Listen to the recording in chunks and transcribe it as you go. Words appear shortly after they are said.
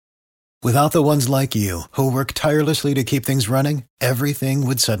Without the ones like you, who work tirelessly to keep things running, everything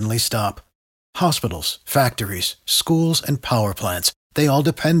would suddenly stop. Hospitals, factories, schools, and power plants, they all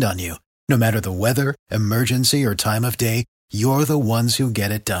depend on you. No matter the weather, emergency, or time of day, you're the ones who get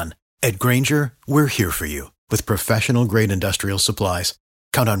it done. At Grainger, we're here for you with professional-grade industrial supplies.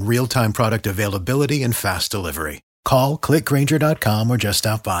 Count on real-time product availability and fast delivery. Call, click Grainger.com, or just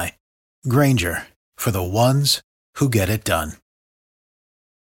stop by. Grainger, for the ones who get it done.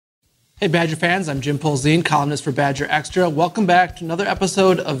 Hey Badger fans, I'm Jim Polzine, columnist for Badger Extra. Welcome back to another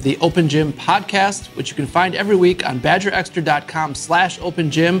episode of the Open Gym podcast, which you can find every week on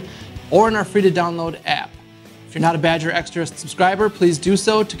badgerextra.com/opengym or in our free-to-download app. If you're not a Badger Extra subscriber, please do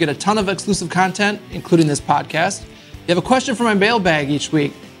so to get a ton of exclusive content, including this podcast. If you have a question for my mailbag each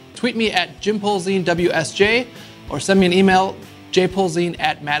week, tweet me at JimPolzineWSJ or send me an email,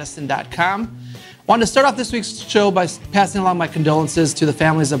 jpolzine@madison.com. Wanted to start off this week's show by passing along my condolences to the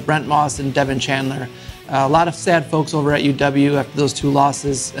families of Brent Moss and Devin Chandler. A lot of sad folks over at UW after those two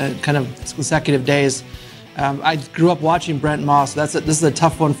losses, kind of consecutive days. I grew up watching Brent Moss. This is a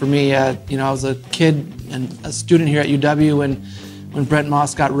tough one for me. I was a kid and a student here at UW when Brent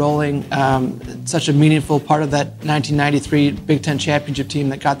Moss got rolling. Such a meaningful part of that 1993 Big Ten championship team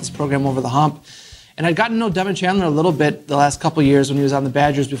that got this program over the hump. And I'd gotten to know Devin Chandler a little bit the last couple years when he was on the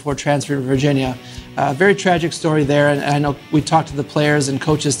Badgers before transferring to Virginia. Very tragic story there, and I know we talked to the players and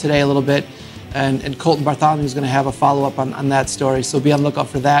coaches today a little bit, and Colton Bartholomew is going to have a follow-up on that story, so be on the lookout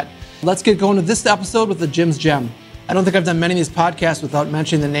for that. Let's get going to this episode with the Jim's Gem. I don't think I've done many of these podcasts without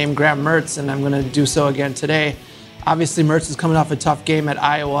mentioning the name Graham Mertz, and I'm going to do so again today. Obviously, Mertz is coming off a tough game at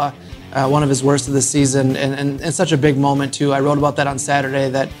Iowa, one of his worst of the season, and such a big moment, too. I wrote about that on Saturday,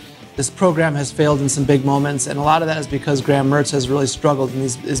 that this program has failed in some big moments, and a lot of that is because Graham Mertz has really struggled in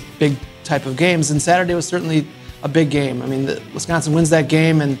these big type of games, and Saturday was certainly a big game. I mean, Wisconsin wins that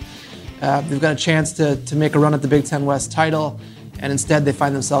game, and they've got a chance to make a run at the Big Ten West title, and instead they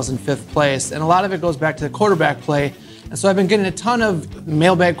find themselves in 5th place. And a lot of it goes back to the quarterback play. And so I've been getting a ton of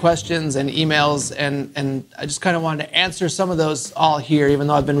mailbag questions and emails, and I just kind of wanted to answer some of those all here, even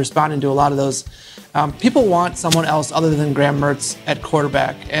though I've been responding to a lot of those. People want someone else other than Graham Mertz at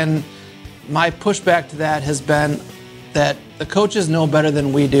quarterback. And my pushback to that has been that the coaches know better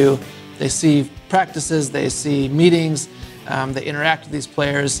than we do. They see practices, they see meetings, they interact with these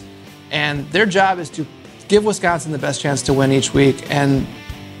players, and their job is to give Wisconsin the best chance to win each week, and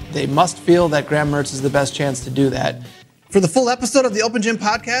they must feel that Graham Mertz is the best chance to do that. For the full episode of the Open Gym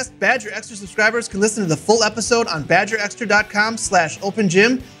podcast, Badger Extra subscribers can listen to the full episode on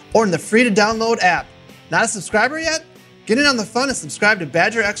badgerextra.com/opengym or in the free-to-download app. Not a subscriber yet? Get in on the fun and subscribe to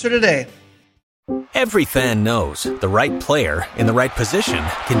Badger Extra today. Every fan knows the right player in the right position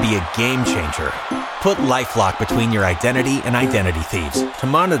can be a game changer. Put LifeLock between your identity and identity thieves to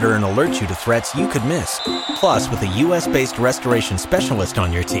monitor and alert you to threats you could miss. Plus, with a U.S.-based restoration specialist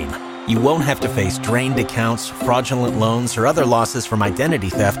on your team, you won't have to face drained accounts, fraudulent loans, or other losses from identity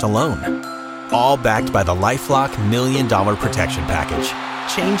theft alone. All backed by the LifeLock $1 Million Protection Package.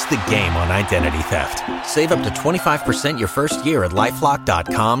 Change the game on identity theft. Save up to 25% your first year at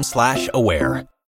LifeLock.com/aware.